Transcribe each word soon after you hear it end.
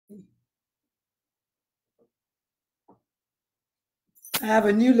I have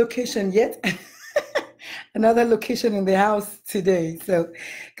a new location yet. Another location in the house today. So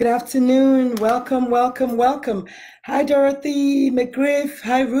good afternoon. Welcome, welcome, welcome. Hi, Dorothy McGriff.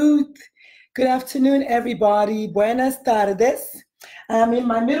 Hi, Ruth. Good afternoon, everybody. Buenas tardes. I'm in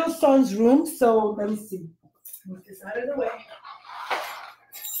my middle son's room. So let me see. Move this out of the way.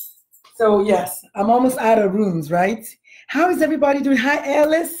 So yes, I'm almost out of rooms, right? How is everybody doing? Hi,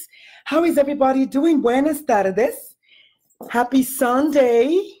 Alice. How is everybody doing? Buenas tardes. Happy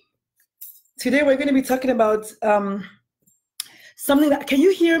Sunday. Today we're going to be talking about something that, can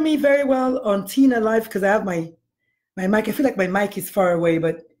you hear me very well on Tina Live? Because I have my mic. I feel like my mic is far away,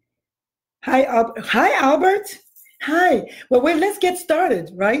 but hi, hi, Albert. Hi. Well, let's get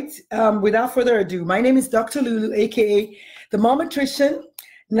started, right? Without further ado, my name is Dr. Lulu, aka the Momatrician,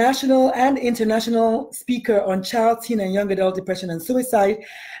 national and international speaker on child, teen, and young adult depression and suicide,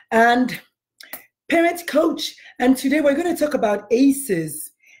 and parent coach. And today we're going to talk about ACEs.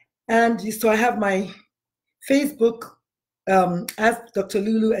 And so I have my Facebook as Dr.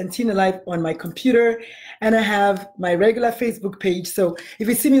 Lulu and Tina Live on my computer, and I have my regular Facebook page. So if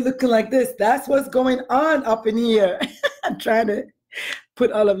you see me looking like this, that's what's going on up in here. I'm trying to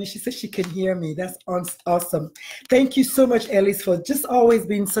put all of you. She says she can hear me. That's awesome. Thank you so much, Ellis, for just always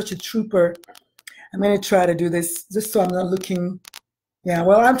being such a trooper. I'm going to try to do this just so I'm not looking. Yeah,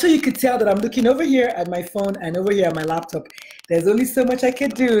 well, I'm sure you could tell that I'm looking over here at my phone and over here at my laptop. There's only so much I can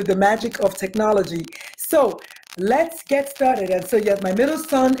do, the magic of technology. So let's get started. And so yes, my middle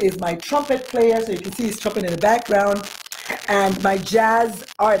son is my trumpet player, so you can see he's trumpet in the background, and my jazz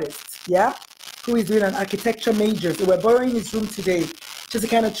artist, yeah, who is doing an architecture major. So we're borrowing his room today just to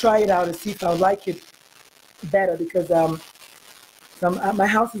kind of try it out and see if I would like it better, because my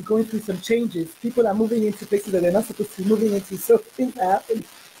house is going through some changes. People are moving into places that they're not supposed to be moving into, so things are happening.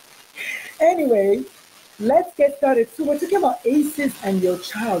 Anyway, let's get started. So we're talking about ACEs and your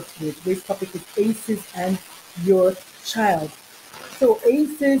child today. Today's topic is ACEs and your child. So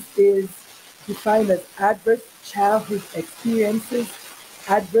ACEs is defined as adverse childhood experiences.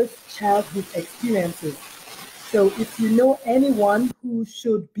 Adverse childhood experiences. So if you know anyone who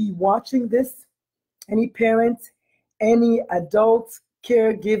should be watching this, any parent, any adult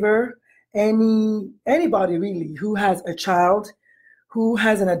caregiver, anybody really who has a child, who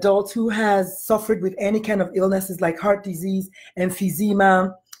has an adult who has suffered with any kind of illnesses like heart disease,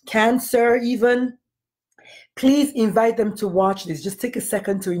 emphysema, cancer even, please invite them to watch this. Just take a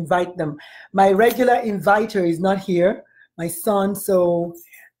second to invite them. My regular inviter is not here, my son, so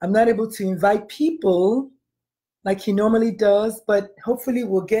I'm not able to invite people like he normally does, but hopefully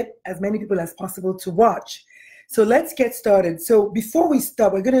we'll get as many people as possible to watch. So let's get started. So before we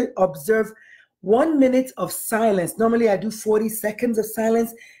start, we're going to observe 1 minute of silence. Normally I do 40 seconds of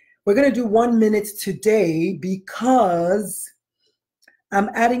silence. We're going to do 1 minute today because I'm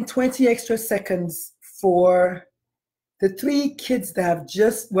adding 20 extra seconds for the 3 kids that have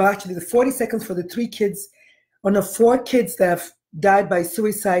actually the 40 seconds for the 3 kids, or no, 4 kids that have died by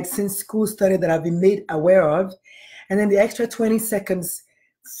suicide since school started that I've been made aware of. And then the extra 20 seconds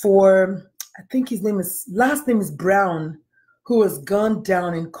for, I think his last name is Brown, who was gunned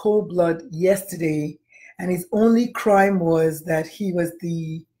down in cold blood yesterday. And his only crime was that he was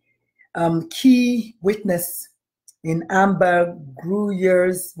the key witness in Amber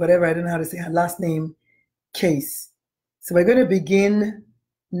Gruyer's, whatever, I don't know how to say her last name, case. So we're going to begin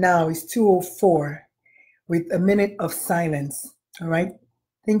now. It's 2:04 with a minute of silence. All right.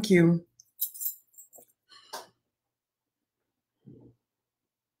 Thank you.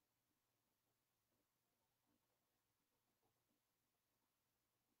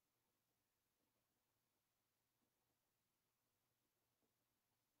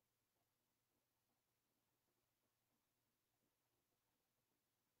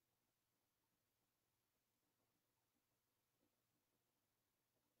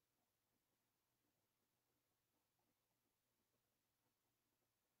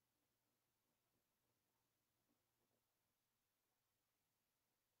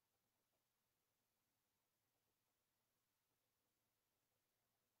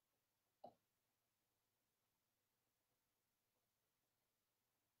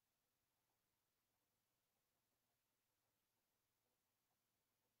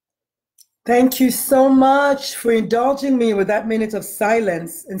 Thank you so much for indulging me with that minute of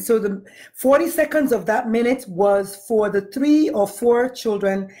silence. And so the 40 seconds of that minute was for the 3 or 4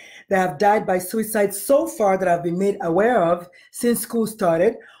 children that have died by suicide so far that I've been made aware of since school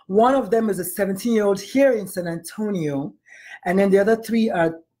started. One of them is a 17-year-old here in San Antonio. And then the other 3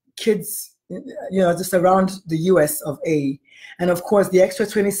 are kids, just around the US of A. And of course, the extra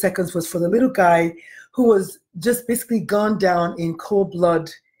 20 seconds was for the little guy who was just basically gone down in cold blood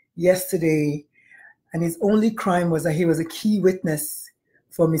yesterday. And his only crime was that he was a key witness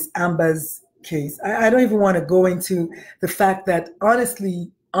for Miss Amber's case. I don't even want to go into the fact that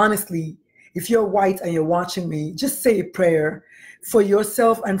honestly, if you're white and you're watching me, just say a prayer for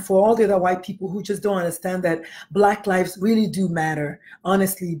yourself and for all the other white people who just don't understand that Black lives really do matter.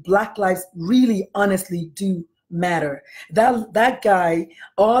 Honestly, Black lives really honestly do matter. That guy,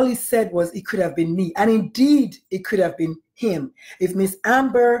 all he said was it could have been me. And indeed, it could have been him. If Miss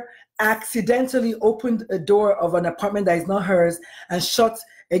Amber accidentally opened a door of an apartment that is not hers and shot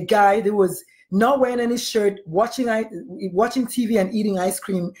a guy that was not wearing any shirt, watching TV and eating ice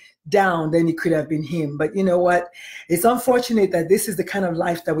cream down, then it could have been him. But you know what? It's unfortunate that this is the kind of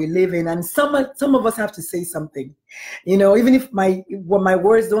life that we live in, and some of us have to say something. You know, even if my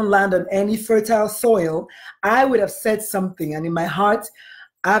words don't land on any fertile soil, I would have said something. And in my heart,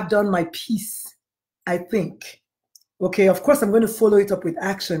 I've done my piece, I think. Okay, of course, I'm going to follow it up with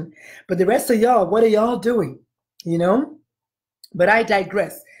action. But the rest of y'all, what are y'all doing? You know? But I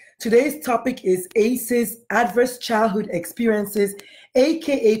digress. Today's topic is ACEs, adverse childhood experiences,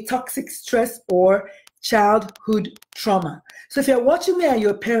 aka toxic stress or childhood trauma. So if you're watching me and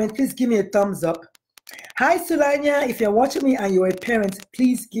you're a parent, please give me a thumbs up. Hi, Sulanya. If you're watching me and you're a parent,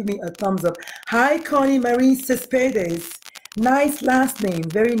 please give me a thumbs up. Hi, Connie Marie Cespedes. Nice last name.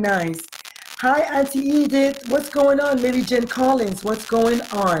 Very nice. Hi, Auntie Edith. What's going on? Mary Jane Collins. What's going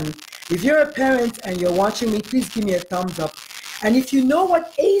on? If you're a parent and you're watching me, please give me a thumbs up. And if you know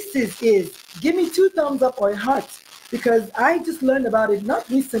what ACEs is, give me 2 thumbs up or a heart, because I just learned about it not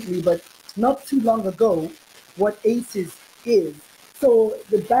recently, but not too long ago, what ACEs is. So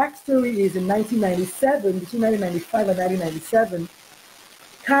the backstory is in 1997, between 1995 and 1997,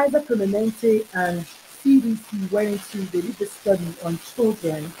 Kaiser Permanente and CDC they did a study on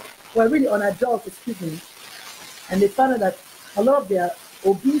children, well, really on adults, excuse me, and they found out that a lot of their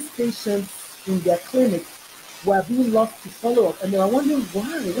obese patients in their clinics were being lost to follow-up, and they were wondering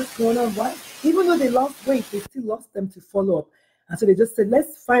why, what's going on, why? Even though they lost weight, they still lost them to follow-up. And so they just said,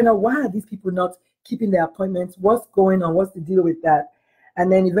 let's find out why are these people not keeping their appointments, what's going on, what's the deal with that?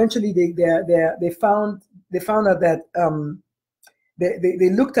 And then eventually they found out that they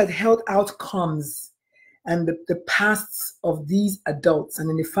looked at health outcomes and the pasts of these adults, and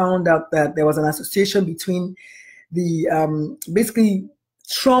then they found out that there was an association between the basically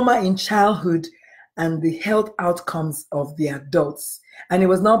trauma in childhood and the health outcomes of the adults. And it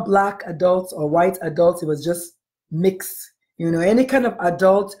was not Black adults or white adults, it was just mixed. You know, any kind of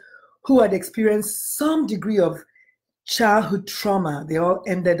adult who had experienced some degree of childhood trauma, they all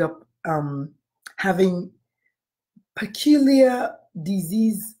ended up having peculiar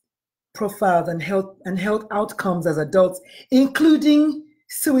disease profiles and health outcomes as adults, including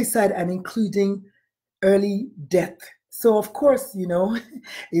suicide and including early death. So of course, you know,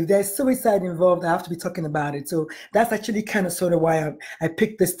 if there's suicide involved, I have to be talking about it. So that's actually kind of sort of why I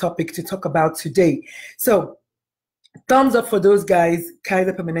picked this topic to talk about today. So thumbs up for those guys,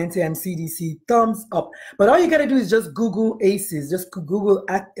 Kaiser Permanente and CDC, thumbs up. But all you got to do is just Google ACEs, just Google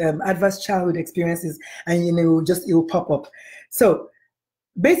adverse childhood experiences, and you know, it will pop up. So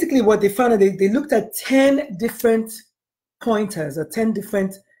basically what they found, they looked at 10 different pointers or 10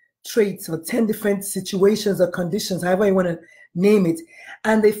 different traits or 10 different situations or conditions, however you want to name it.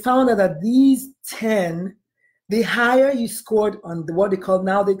 And they found out that these 10, the higher you scored on what they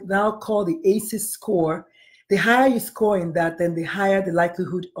now call the ACEs score, the higher you score in that, then the higher the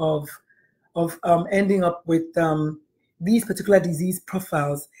likelihood of ending up with these particular disease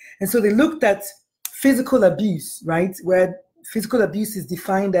profiles. And so they looked at physical abuse, right? Where physical abuse is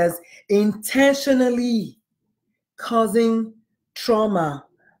defined as intentionally causing trauma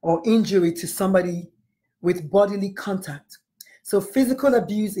or injury to somebody with bodily contact. So physical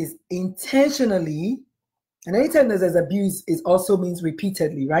abuse is intentionally, and anytime there's abuse, it also means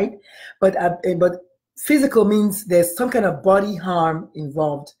repeatedly, right? But physical means there's some kind of body harm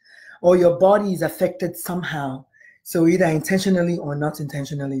involved, or your body is affected somehow. So either intentionally or not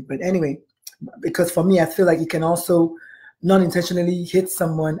intentionally. But anyway, because for me, I feel like you can also non-intentionally hit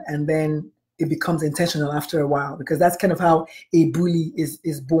someone and then it becomes intentional after a while, because that's kind of how a bully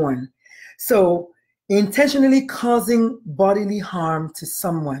is born. So intentionally causing bodily harm to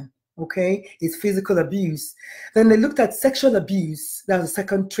someone, okay, is physical abuse. Then they looked at sexual abuse. That was the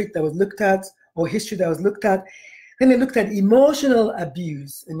second trait that was looked at, or history that was looked at. Then they looked at emotional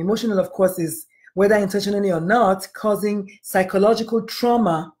abuse. And emotional, of course, is whether intentionally or not, causing psychological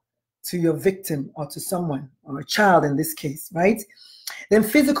trauma to your victim or to someone, or a child in this case, right? Then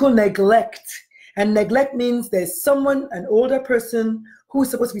physical neglect. And neglect means there's someone, an older person, who is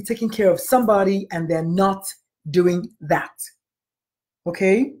supposed to be taking care of somebody and they're not doing that.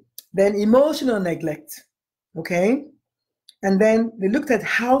 Okay? Then emotional neglect. Okay? And then they looked at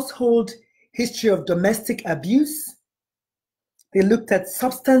household history of domestic abuse. They looked at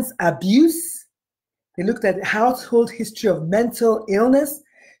substance abuse. They looked at household history of mental illness.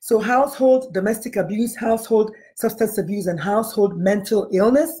 So household domestic abuse, household substance abuse, and household mental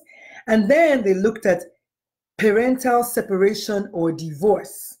illness. And then they looked at parental separation or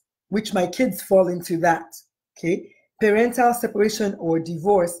divorce, which my kids fall into that. Okay, parental separation or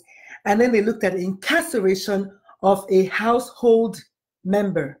divorce. And then they looked at incarceration of a household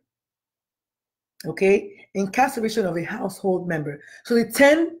member. Okay, incarceration of a household member. So the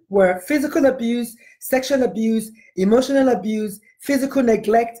 10 were physical abuse, sexual abuse, emotional abuse, physical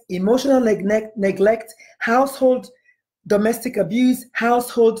neglect, emotional neglect, household domestic abuse,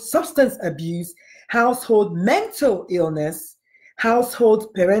 household substance abuse, household mental illness,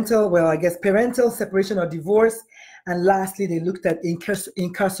 household parental, well, I guess parental separation or divorce, and lastly, they looked at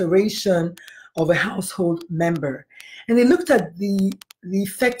incarceration of a household member. And they looked at the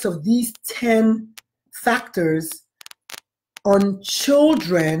effects of these 10 factors on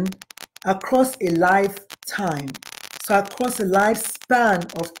children across a lifetime. So across a lifespan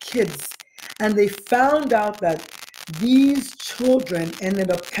of kids. And they found out that these children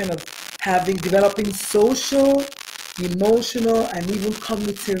ended up kind of developing social, emotional, and even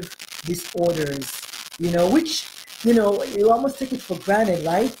cognitive disorders, which, you almost take it for granted,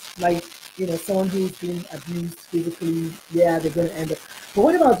 right? Like, someone who's been abused physically, yeah, they're going to end up. But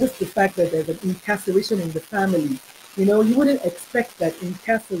what about just the fact that there's an incarceration in the family? You wouldn't expect that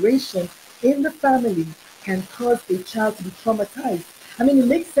incarceration in the family can cause a child to be traumatized. I mean, it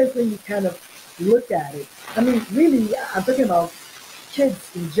makes sense when you kind of look at it. I mean, really, I'm talking about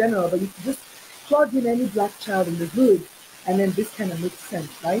kids in general, but you can just plug in any black child in the hood, and then this kind of makes sense,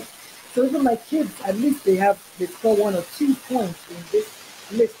 right? So even my kids, at least they score 1 or 2 points in this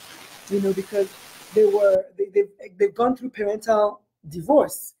list, because they've gone through parental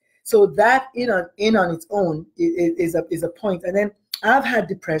divorce. So that in on its own is a point. And then I've had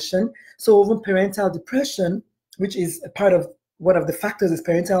depression, so even parental depression, which is a part of one of the factors is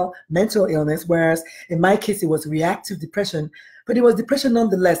parental mental illness, whereas in my case it was reactive depression, but it was depression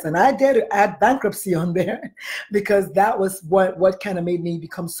nonetheless. And I dare to add bankruptcy on there because that was what kind of made me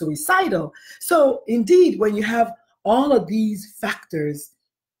become suicidal. So indeed, when you have all of these factors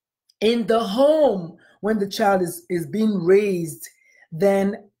in the home when the child is being raised,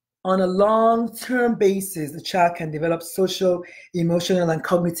 then on a long-term basis, the child can develop social, emotional, and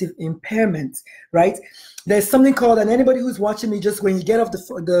cognitive impairment, right? There's something called, and anybody who's watching me, just when you get off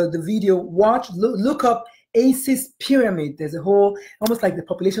the video, look up ACES pyramid. There's a whole, almost like the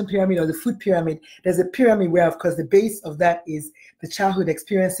population pyramid or the food pyramid. There's a pyramid where, of course, the base of that is the childhood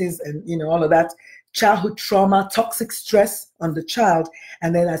experiences and, all of that, childhood trauma, toxic stress on the child.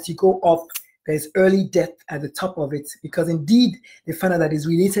 And then as you go up, there's early death at the top of it, because indeed they found out that it's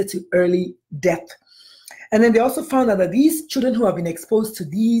related to early death. And then they also found out that these children who have been exposed to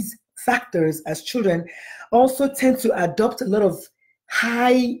these factors as children also tend to adopt a lot of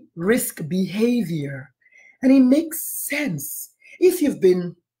high risk behavior. And it makes sense. If you've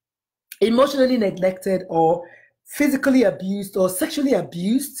been emotionally neglected or physically abused or sexually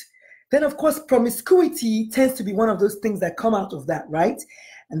abused, then of course promiscuity tends to be one of those things that come out of that, right?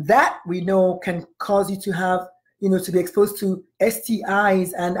 And that we know can cause you to have, to be exposed to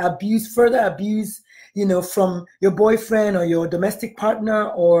STIs and further abuse, from your boyfriend or your domestic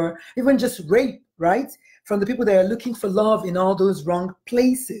partner, or even just rape, right? From the people that are looking for love in all those wrong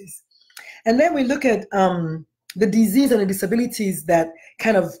places. And then we look at the disease and the disabilities that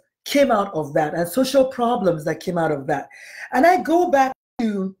kind of came out of that, and social problems that came out of that. And I go back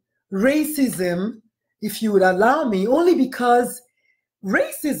to racism, if you would allow me, only because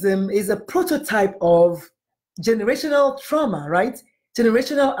racism is a prototype of generational trauma, right?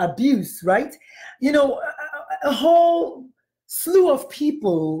 Generational abuse, right? A whole slew of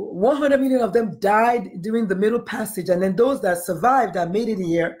people, 100 million of them died during the Middle Passage. And then those that survived, that made it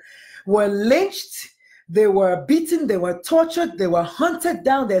here, were lynched, they were beaten, they were tortured, they were hunted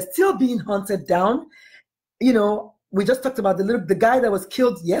down. They're still being hunted down. We just talked about the guy that was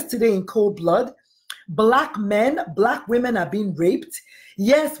killed yesterday in cold blood. Black men, Black women are being raped.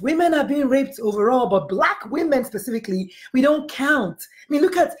 Yes, women are being raped overall, but Black women specifically, we don't count. I mean,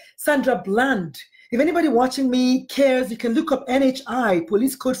 look at Sandra Bland. If anybody watching me cares, you can look up NHI,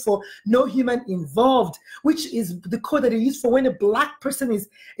 Police Code for No Human Involved, which is the code that they use for when a Black person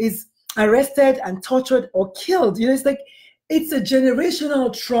is arrested and tortured or killed. It's like, it's a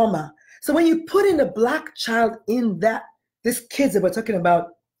generational trauma. So when you put in a Black child in that these kids that we're talking about,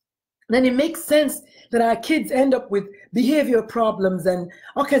 then it makes sense that our kids end up with behavior problems and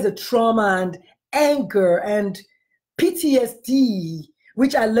all kinds of trauma and anger and PTSD,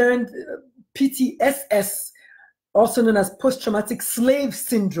 which I learned PTSS, also known as post-traumatic slave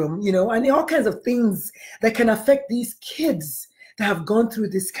syndrome, you know, and all kinds of things that can affect these kids that have gone through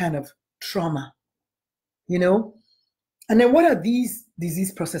this kind of trauma, you know. And then what are these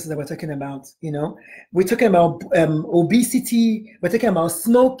disease processes that we're talking about? You know, we're talking about obesity, we're talking about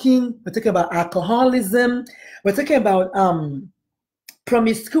smoking, we're talking about alcoholism, we're talking about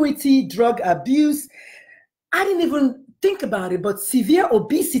promiscuity, drug abuse. I didn't even think about it, but severe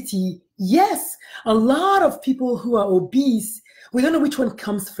obesity, yes, a lot of people who are obese, we don't know which one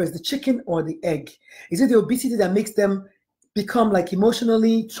comes first, the chicken or the egg. Is it the obesity that makes them become like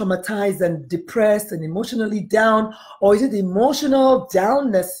emotionally traumatized and depressed and emotionally down, or is it the emotional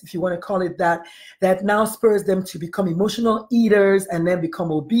downness, if you want to call it that, that now spurs them to become emotional eaters and then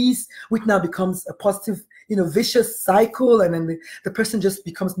become obese, which now becomes a positive, you know, vicious cycle, and then the person just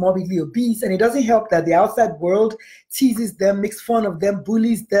becomes morbidly obese. And it doesn't help that the outside world teases them, makes fun of them,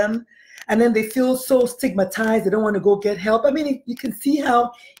 bullies them, and then they feel so stigmatized, they don't want to go get help. I mean, you can see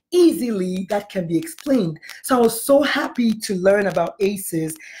how easily that can be explained. So I was so happy to learn about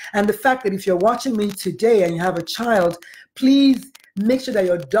ACEs, and the fact that if you're watching me today and you have a child, please make sure that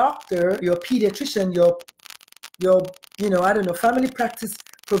your doctor, your pediatrician, your you know, I don't know, family practice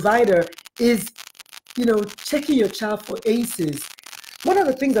provider is, you know, checking your child for ACEs. One of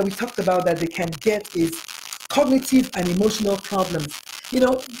the things that we talked about that they can get is cognitive and emotional problems. You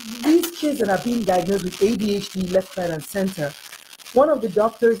know, these kids that are being diagnosed with ADHD left, right, and center. One of the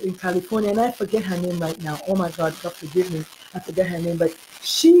doctors in California, and I forget her name right now. Oh my God, God forgive me, I forget her name. But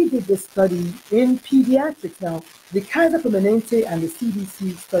she did the study in pediatrics. Now, the Kaiser Permanente and the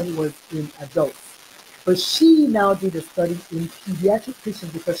CDC study was in adults. But she now did a study in pediatric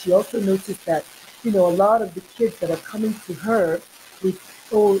patients because she also noticed that, you know, a lot of the kids that are coming to her with,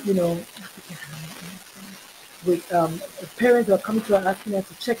 oh, you know, with parents who are coming to her asking her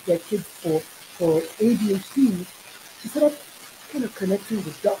to check their kids for ADHD, she started kind of connecting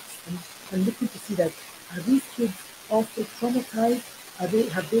the dots and looking to see that, are these kids also traumatized? Have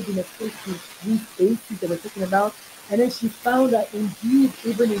they been exposed to these ACEs that we're talking about? And then she found that indeed,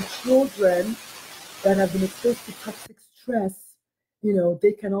 even in children that have been exposed to toxic stress, you know,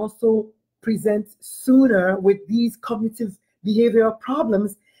 they can also present sooner with these cognitive behavioral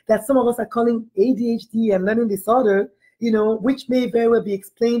problems that some of us are calling ADHD and learning disorder, you know, which may very well be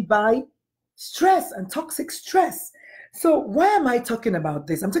explained by stress and toxic stress. So why am I talking about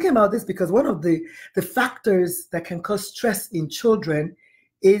this? I'm talking about this because one of the factors that can cause stress in children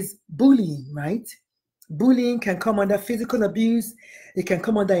is bullying, right? Bullying can come under physical abuse, it can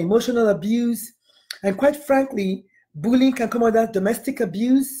come under emotional abuse, and quite frankly, bullying can come under domestic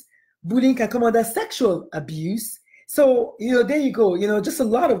abuse, bullying can come under sexual abuse. So, you know, there you go, you know, just a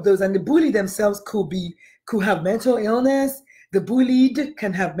lot of those. And the bully themselves could have mental illness. The bullied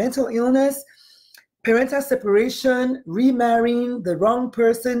can have mental illness. Parental separation, remarrying the wrong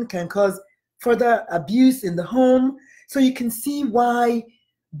person can cause further abuse in the home. So you can see why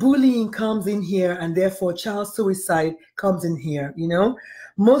bullying comes in here, and therefore child suicide comes in here, you know.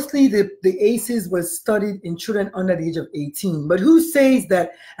 Mostly the ACEs was studied in children under the age of 18. But who says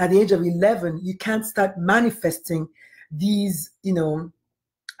that at the age of 11, you can't start manifesting these, you know,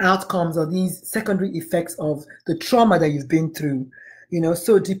 outcomes or these secondary effects of the trauma that you've been through? You know,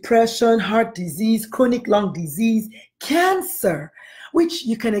 so depression, heart disease, chronic lung disease, cancer, which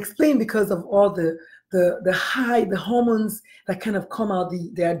you can explain because of all the hormones that kind of come out,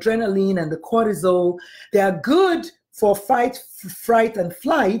 the adrenaline and the cortisol. They are good for fight, fright, and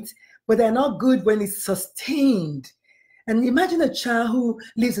flight, but they're not good when it's sustained. And imagine a child who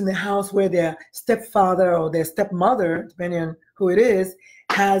lives in a house where their stepfather or their stepmother, depending on who it is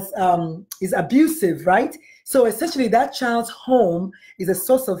abusive, right? So essentially that child's home is a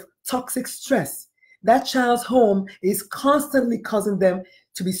source of toxic stress. That child's home is constantly causing them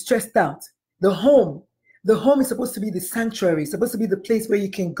to be stressed out. The home is supposed to be the sanctuary, supposed to be the place where you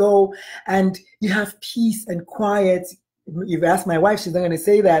can go and you have peace and quiet. You've asked my wife, she's not going to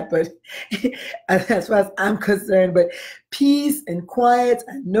say that, but as far as I'm concerned, but peace and quiet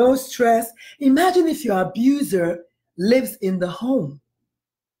and no stress. Imagine if your abuser lives in the home.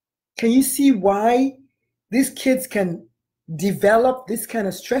 Can you see why these kids can develop this kind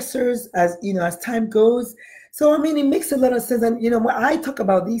of stressors as, you know, as time goes? So, I mean, it makes a lot of sense. And, you know, I talk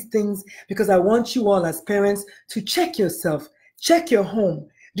about these things because I want you all as parents to check yourself, check your home.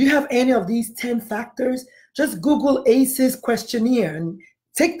 Do you have any of these 10 factors? Just Google ACEs questionnaire and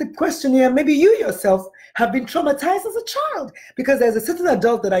take the questionnaire. Maybe you yourself have been traumatized as a child, because there's a certain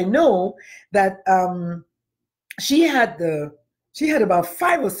adult that I know that she had about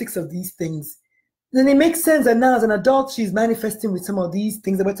 5 or 6 of these things. Then it makes sense that now as an adult, she's manifesting with some of these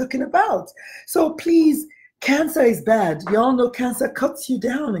things that we're talking about. So please, cancer is bad. You all know cancer cuts you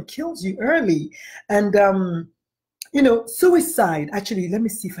down and kills you early. And, you know, suicide, actually, let me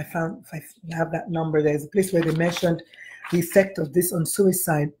see if I have that number. There's a place where they mentioned the effect of this on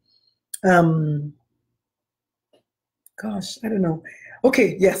suicide. Gosh, I don't know.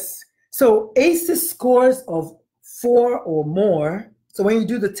 Okay, yes. So ACEs scores of 4 or more. So when you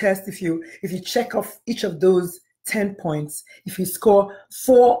do the test, if you check off each of those 10 points, if you score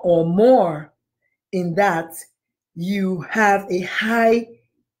 4 or more in that, you have a high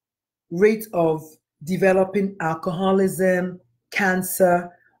rate of developing alcoholism, cancer,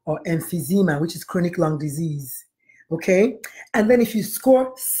 or emphysema, which is chronic lung disease. Okay? And then if you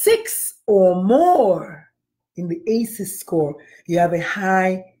score 6 or more in the ACEs score, you have a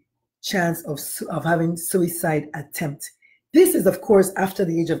high chance of having suicide attempt. This is, of course, after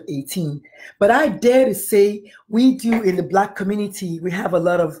the age of 18. But I dare to say we do in the Black community, we have a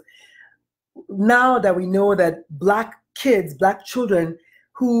lot of, now that we know that Black kids, Black children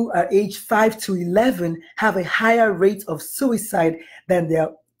who are age 5 to 11 have a higher rate of suicide than their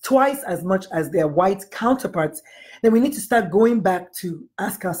twice as much as their white counterparts, then we need to start going back to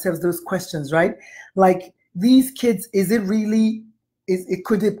ask ourselves those questions, right? Like, these kids, is it really,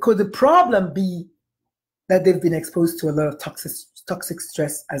 could the problem be that they've been exposed to a lot of toxic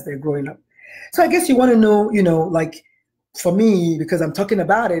stress as they're growing up? So I guess you want to know, you know, like, for me, because I'm talking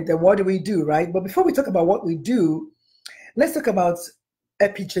about it, then what do we do, right? But before we talk about what we do, let's talk about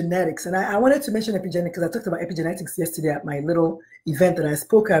epigenetics. And I wanted to mention epigenetics because I talked about epigenetics yesterday at my little event that I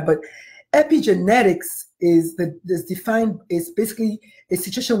spoke at. But epigenetics is defined as basically a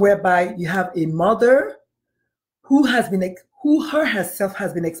situation whereby you have a mother who herself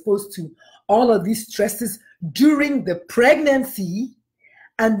has been exposed to all of these stresses during the pregnancy,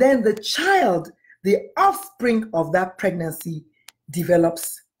 and then the child, the offspring of that pregnancy,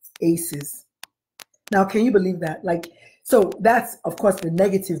 develops ACEs. Now, can you believe that? Like, so that's, of course, the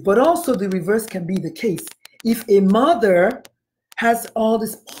negative, but also the reverse can be the case. If a mother has all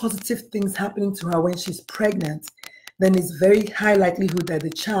these positive things happening to her when she's pregnant, then it's very high likelihood that the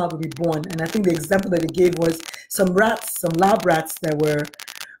child will be born. And I think the example that they gave was some rats, some lab rats that were,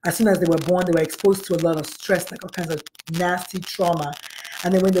 as soon as they were born, they were exposed to a lot of stress, like all kinds of nasty trauma.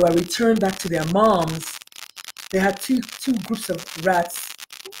 And then when they were returned back to their moms, they had two groups of rats.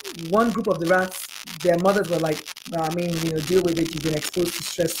 One group of the rats, their mothers were like, I mean, you know, deal with it, you've been exposed to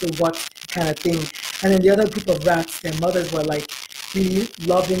stress, so what, kind of thing. And then the other group of rats, their mothers were like really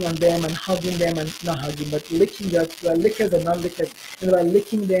loving on them and hugging them, and not hugging, but licking them. They were lickers and non-lickers, and they were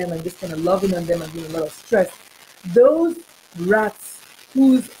licking them and just kind of loving on them and doing a lot of stress. Those rats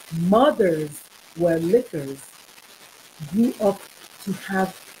whose mothers were lickers grew up to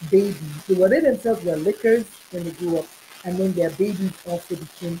have babies. So they themselves were lickers when they grew up, and then their babies also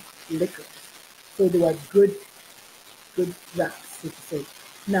became lickers. So they were good rats, so to say.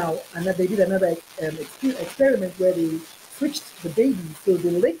 Now, they did another experiment where they switched the babies. So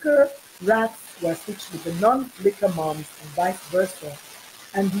the licker rats were switched with the non-licker moms and vice versa.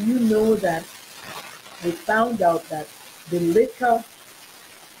 And do you know that they found out that the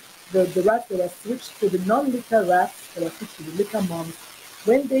rats that were switched to the non-licker rats that were switched to the licker moms,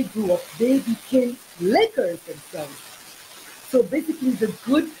 when they grew up, they became lickers themselves. So basically, the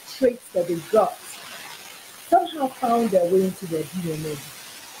good traits that they got somehow found their way into their DNA.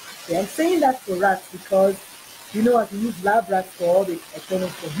 Okay, I'm saying that for rats because, you know, as we use lab rats for all the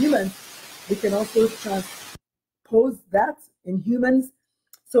experiments for humans, we can also transpose that in humans.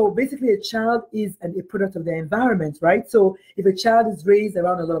 So basically, a child is a product of their environment, right? So if a child is raised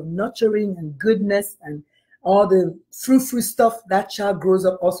around a lot of nurturing and goodness and all the frou-frou stuff, that child grows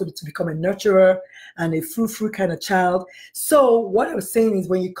up also to become a nurturer and a frou-frou kind of child. So what I was saying is,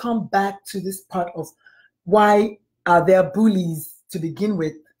 when you come back to this part of why are there bullies to begin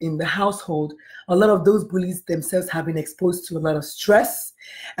with in the household, a lot of those bullies themselves have been exposed to a lot of stress.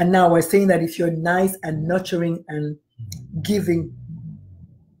 And now we're saying that if you're nice and nurturing and giving,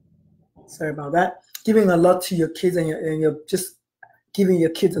 sorry about that, giving a lot to your kids, and you're just giving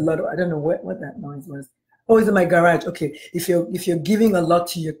your kids a lot of, I don't know what that noise was. Oh, it's in my garage. Okay, if you're giving a lot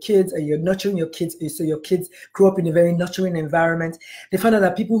to your kids and you're nurturing your kids, so your kids grew up in a very nurturing environment, they found out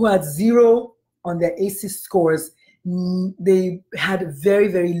that people who had 0 on their ACEs scores, they had a very,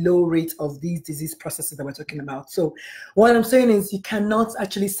 very low rate of these disease processes that we're talking about. So what I'm saying is, you cannot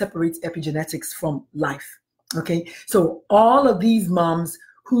actually separate epigenetics from life. Okay, so all of these moms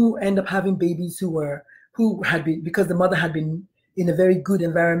who end up having babies who were who had been, because the mother had been in a very good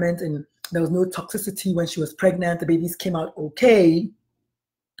environment and there was no toxicity when she was pregnant, the babies came out okay.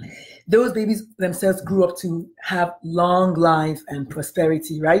 Those babies themselves grew up to have long life and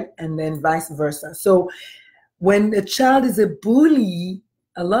prosperity, right? And then vice versa. So when a child is a bully,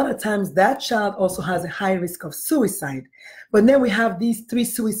 a lot of times that child also has a high risk of suicide. But then we have these 3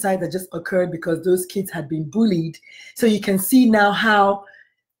 suicides that just occurred because those kids had been bullied. So you can see now how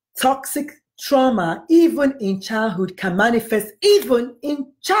toxic trauma, even in childhood, can manifest even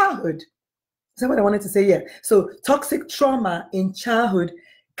in childhood. Is that what I wanted to say? Yeah. So toxic trauma in childhood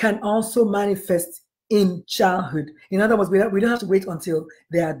can also manifest in childhood. In other words, we don't have to wait until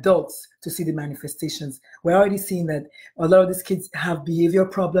they're adults to see the manifestations. We're already seeing that a lot of these kids have behavior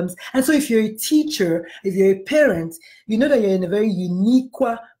problems. And so if you're a teacher, if you're a parent, you know that you're in a very unique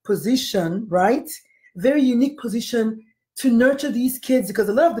position, right? Very unique position to nurture these kids, because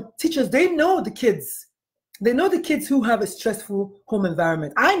a lot of the teachers, they know the kids. They know the kids who have a stressful home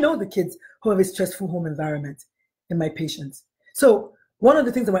environment. I know the kids who have a stressful home environment in my patients. So one of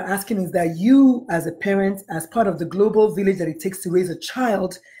the things that we're asking is that you, as a parent, as part of the global village that it takes to raise a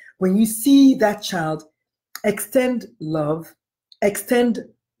child, when you see that child, extend love, extend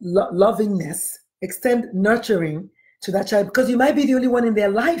lovingness, extend nurturing to that child, because you might be the only one in their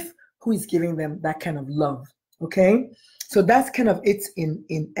life who is giving them that kind of love, okay? So that's kind of it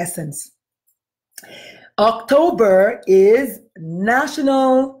in essence. October is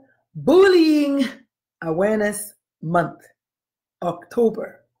National Bullying Awareness Month.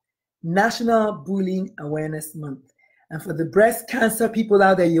 October, National Bullying Awareness Month. And for the breast cancer people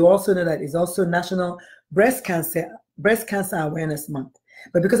out there, you also know that it's also National Breast Cancer Awareness Month.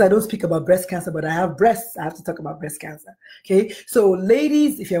 But because I don't speak about breast cancer, but I have breasts, I have to talk about breast cancer. Okay, so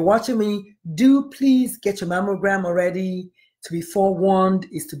ladies, if you're watching me, do please get your mammogram already. To be forewarned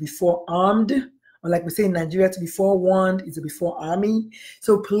is to be forearmed. Or like we say in Nigeria, to be forewarned is to be forearmy.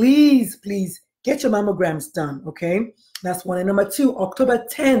 So please, please get your mammograms done, okay? That's one. And number 2, October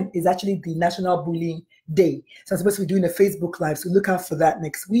 10th is actually the National Bullying Day. So I'm supposed to be doing a Facebook Live, so look out for that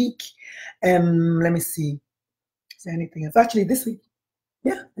next week. Let me see. Is there anything else? Actually, this week.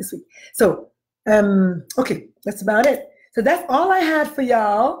 Yeah, this week. So, okay, that's about it. So that's all I had for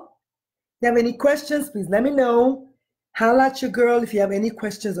y'all. If you have any questions, please let me know. Holla at your girl if you have any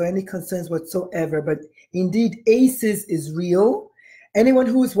questions or any concerns whatsoever. But indeed, ACES is real. Anyone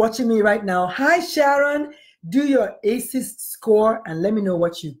who is watching me right now, hi Sharon, do your ACES score and let me know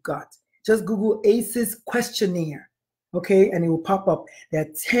what you got. Just Google ACES questionnaire, okay, and it will pop up. There are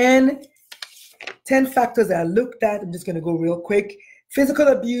 10 factors that I looked at. I'm just going to go real quick. Physical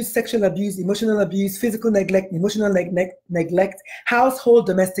abuse, sexual abuse, emotional abuse, physical neglect, emotional neglect, household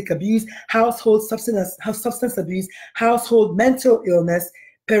domestic abuse, household substance abuse, household mental illness,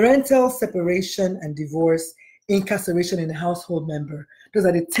 parental separation and divorce, incarceration in a household member. Those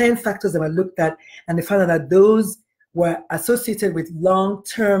are the 10 factors that I looked at, and they found out that those were associated with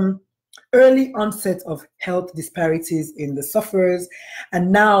long-term early onset of health disparities in the sufferers.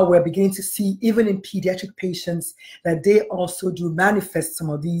 And now we're beginning to see, even in pediatric patients, that they also do manifest some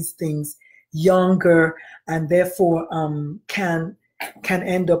of these things younger, and therefore can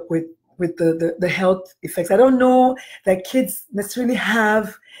end up with the health effects. I don't know that kids necessarily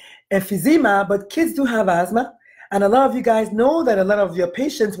have emphysema, but kids do have asthma. And a lot of you guys know that a lot of your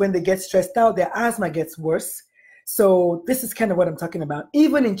patients, when they get stressed out, their asthma gets worse. So this is kind of what I'm talking about,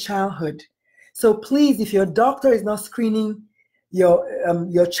 even in childhood. So please, if your doctor is not screening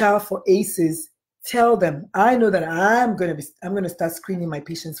your child for ACEs, tell them. I know that I'm going to start screening my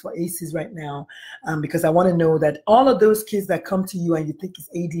patients for ACEs right now, because I want to know that all of those kids that come to you and you think it's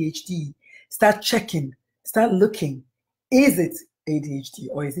ADHD, start checking, start looking. Is it ADHD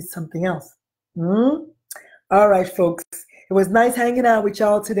or is it something else? All right, folks. It was nice hanging out with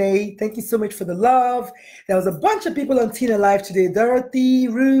y'all today. Thank you so much for the love. There was a bunch of people on Tina Live today. Dorothy,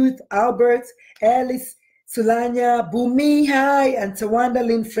 Ruth, Albert, Alice, Sulanya, Bumi, hi, and Tawanda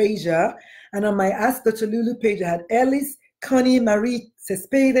Lynn Frazier. And on my Ask Dr. Lulu page, I had Alice, Connie, Marie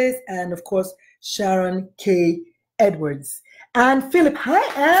Cespedes, and of course, Sharon K. Edwards. And Philip, hi,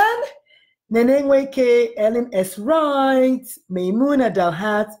 Anne. Nenengwe K, Ellen S. Wright, Maimuna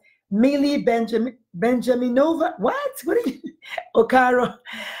Dalhat, Millie Benjaminova, what are you? Okaro,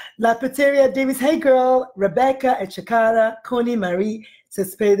 La Pateria Davis, hey girl, Rebecca Echekara, Connie Marie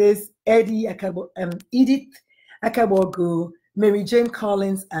Cespedes, Edith Akabogu, Mary Jane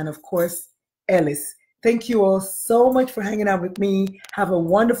Collins, and of course, Ellis. Thank you all so much for hanging out with me. Have a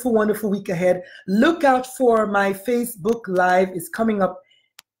wonderful, wonderful week ahead. Look out for my Facebook Live. It's coming up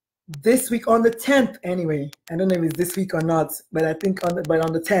this week on the 10th anyway. I don't know if it's this week or not, but I think on the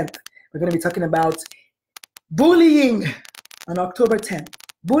 10th, we're going to be talking about Bullying on October 10th.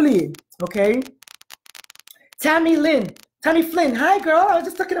 Bullying, okay? Tammy Flynn, hi girl, I was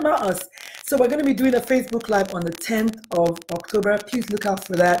just talking about us. So we're going to be doing a Facebook Live on the 10th of October. Please look out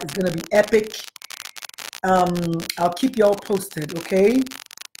for that. It's going to be epic. I'll keep you all posted, okay?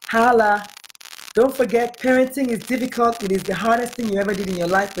 Holla. Don't forget, parenting is difficult. It is the hardest thing you ever did in your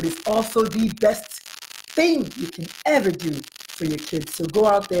life, but it's also the best thing you can ever do for your kids. So go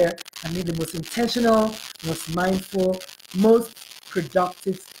out there and be the most intentional, most mindful, most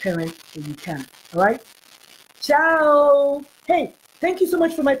productive parent that you can. All right? Ciao. Hey, thank you so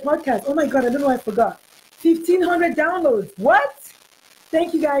much for my podcast. Oh my God, I don't know I forgot. 1,500 downloads. What?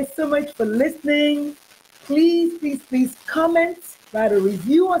 Thank you guys so much for listening. Please comment, write a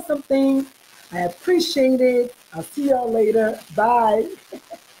review or something. I appreciate it. I'll see y'all later. Bye.